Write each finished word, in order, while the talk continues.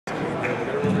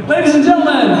Ladies and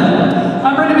gentlemen,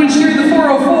 I'm ready to be cheering the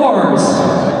 404s.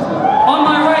 On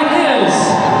my right is...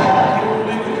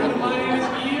 My name is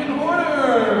AE09,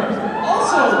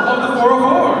 also of the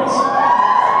 404s.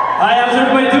 Hi, how's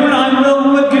everybody doing? I'm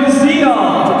Will Wood, good to see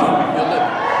y'all.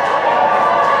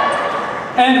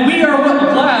 And we are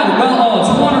glad,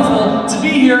 it's wonderful to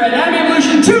be here at Anime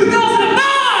Evolution 2009!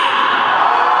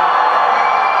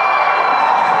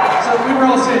 So we were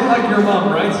all saying hug your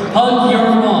mom, right? Hug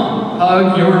your mom.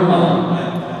 Hug your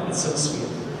mom. It's so sweet.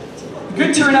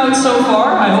 Good turnout so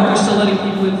far. I hope they're still letting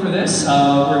people in for this. We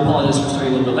apologize for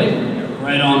starting a little bit late. We're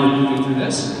right on moving through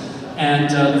this. And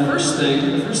the first thing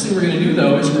we're going to do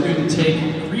though is we're going to take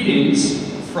greetings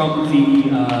from the,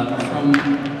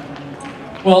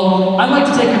 well, I'd like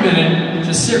to take a minute,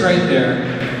 just sit right there.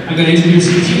 I'm going to introduce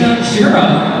Tina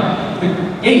Shira, the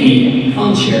AE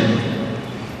on chair.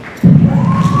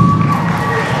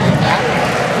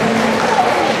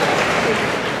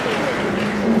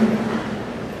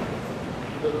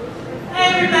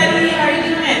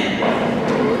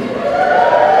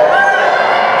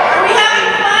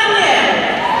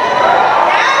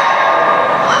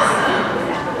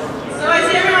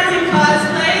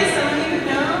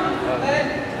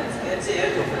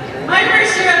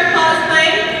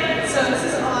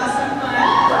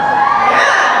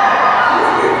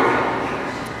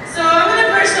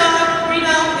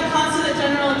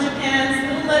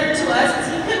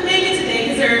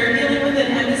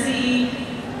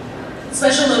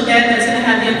 Special event that's going to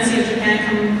have the Embassy of Japan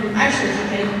come from actually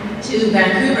Japan to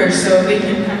Vancouver, so they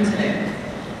can come today.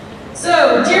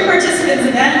 So, dear participants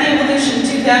of Anime Evolution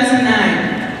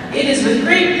 2009, it is with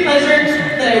great pleasure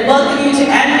that I welcome you to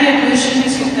Anime Evolution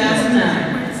 2009.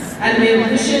 Anime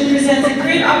Evolution presents a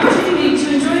great opportunity to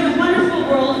enjoy the wonderful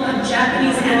world of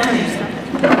Japanese anime.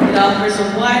 It offers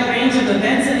a wide range of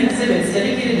events and exhibits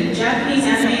dedicated to Japanese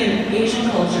anime and Asian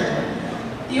culture.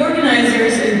 The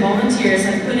organizers and volunteers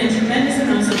have put in tremendous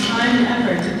amounts of time and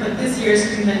effort to put this year's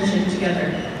convention together.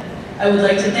 I would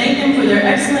like to thank them for their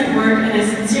excellent work, and I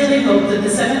sincerely hope that the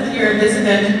 7th year of this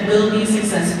event will be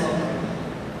successful.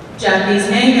 Japanese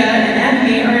manga and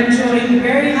anime are enjoying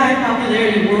very high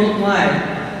popularity worldwide,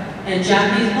 and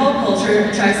Japanese pop culture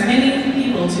attracts many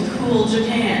people to cool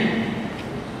Japan.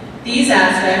 These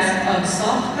aspects of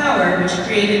soft power, which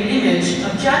create an image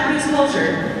of Japanese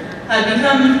culture, have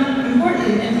become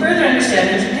important in further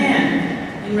understanding Japan.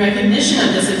 In recognition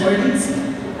of this importance,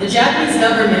 the Japanese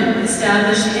government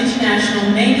established the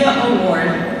International Manga Award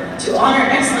to honor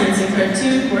excellence in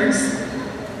cartoon works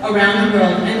around the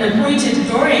world, and appointed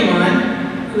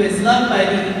Doraemon, who is loved by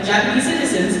the Japanese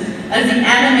citizens, as the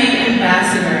anime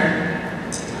ambassador.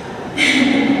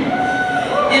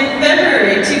 In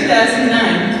February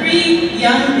 2009, 3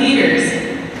 young leaders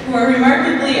who are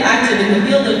remarkably active in the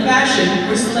field of fashion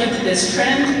were selected as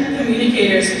trend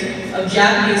communicators of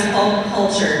Japanese pop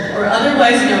culture, or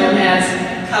otherwise known as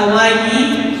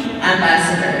kawaii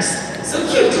ambassadors. So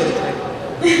cute!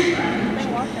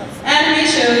 Anime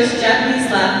shows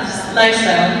Japanese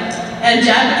lifestyle and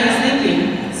Japanese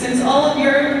thinking. Since all of you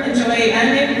enjoy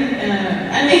anime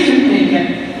manga,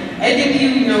 I think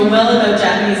you know well about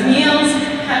Japanese meals,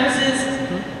 houses,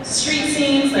 street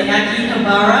scenes like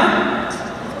Akihabara,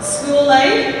 school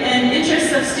life, and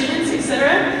interests of students,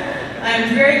 etc.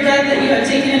 I'm very glad that you have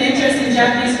taken an interest in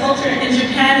Japanese culture and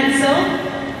Japan itself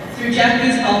through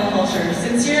Japanese pop culture.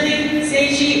 Sincerely,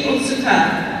 Seiji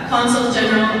Otsuka, Consul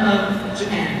General of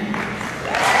Japan.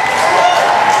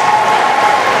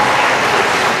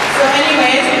 So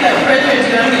anyways, without further ado,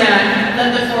 I'm going to let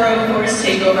the 404s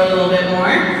take over a little bit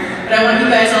more. But I want you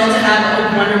guys all to have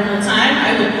a wonderful time.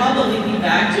 I will probably be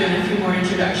back doing a few more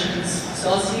introductions. So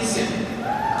I'll see you soon.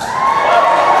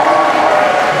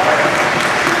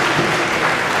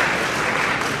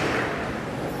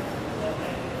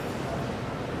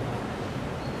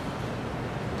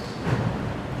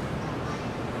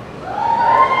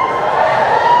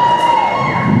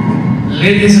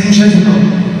 Ladies and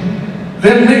gentlemen,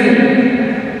 their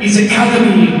name is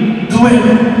Academy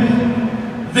Duel.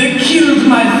 They killed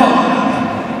my father.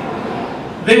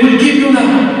 They will give you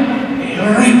now a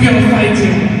rapier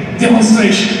fighting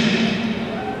demonstration.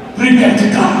 Prepare to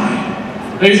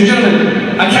die. Ladies and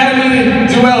gentlemen, Academy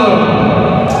Duello.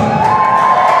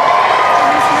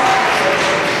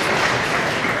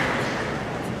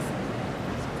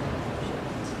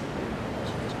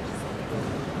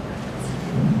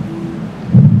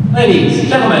 Ladies,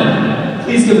 gentlemen,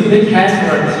 please give a big hand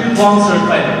for our 2 longsword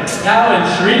fighters, Yao and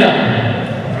Sharita.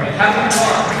 Captain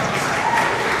Clark.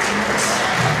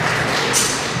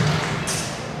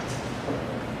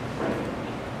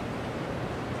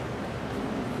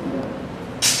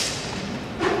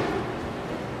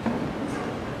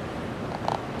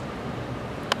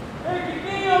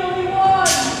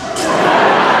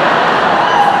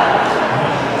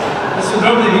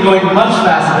 going much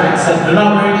faster, except they're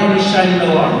not wearing any shiny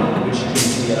metal armor, which you can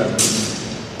see at our booth.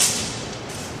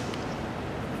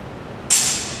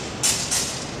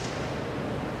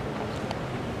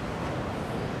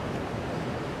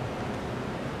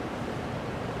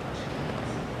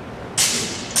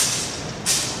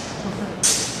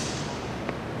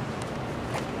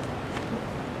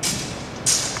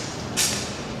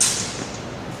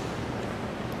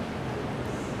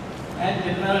 And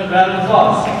give another round of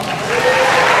applause.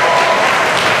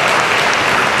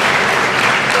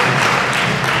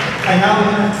 I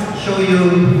now show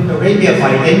you the rapier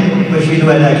fighting, which we do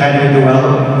at the Academy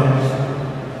Duel.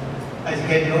 As you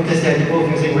can notice, they're both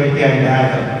using rapier and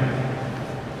dagger.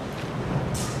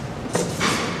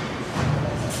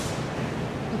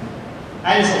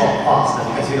 And it's a lot faster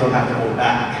because you don't have to hold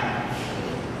back.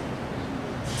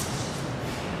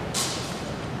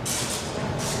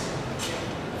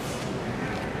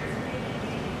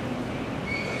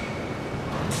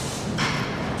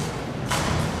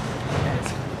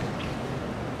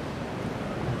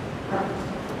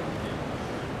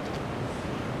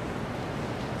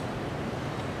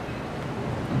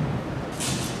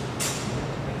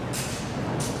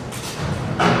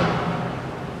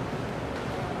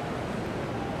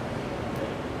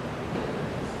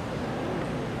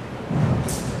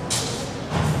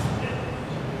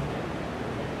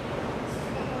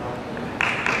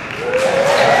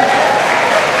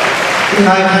 In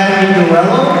our Academy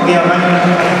Duel, we are running a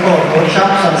couple of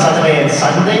workshops on Saturday and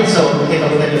Sunday, so take a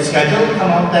look at your schedule, come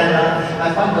out and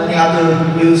have fun learning how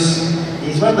to use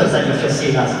these weapons that you've just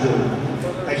seen us do.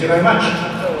 Thank you very much.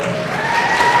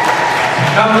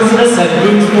 Come visit us at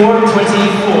booth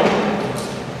 424.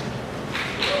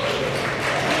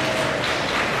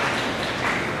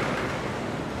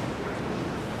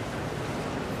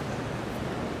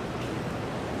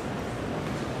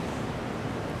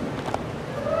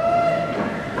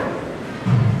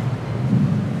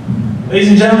 Ladies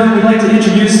and gentlemen, we'd like to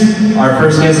introduce our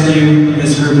first guest to you.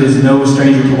 This group is no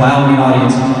stranger to wowing the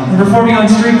audience. And performing on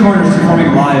street corners,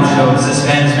 performing live shows, this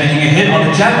band is making a hit on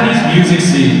the Japanese music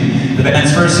scene. The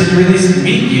band's first CD release,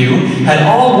 Meet You, had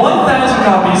all 1,000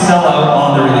 copies sell out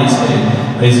on the release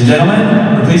date. Ladies and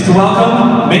gentlemen, we're pleased to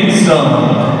welcome Ming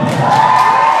Sung.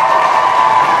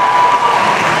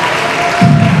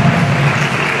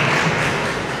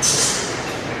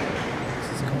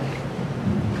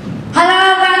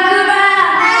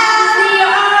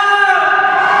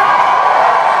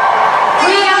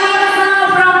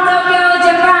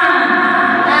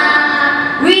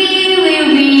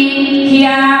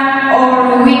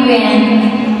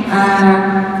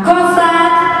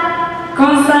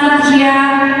 Concert here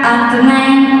at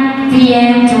 9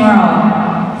 p.m.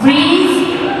 tomorrow.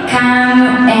 Please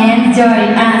come and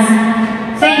join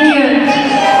us. Thank you.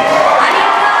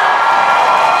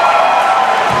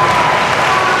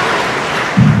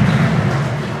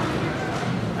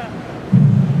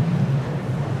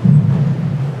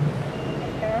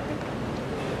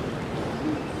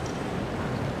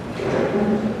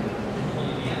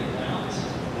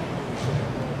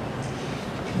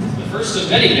 First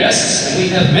of many guests, and we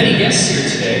have many guests here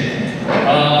today.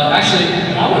 Actually,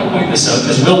 I want to point this out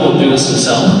because Will won't do this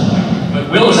himself, but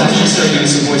Will is actually starting doing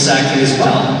some voice acting as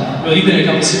well. Will, you've been in a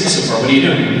couple series so far. What are you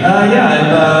doing? Yeah, I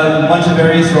have a bunch of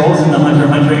various roles in the Hunter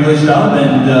x Hunter English dub,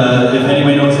 and if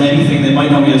anybody knows anything, they might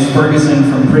know me as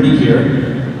Ferguson from Pretty Cure.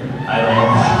 I don't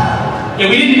know. Yeah,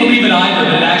 we didn't believe it either,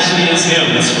 but it actually is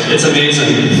him. It's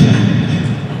amazing.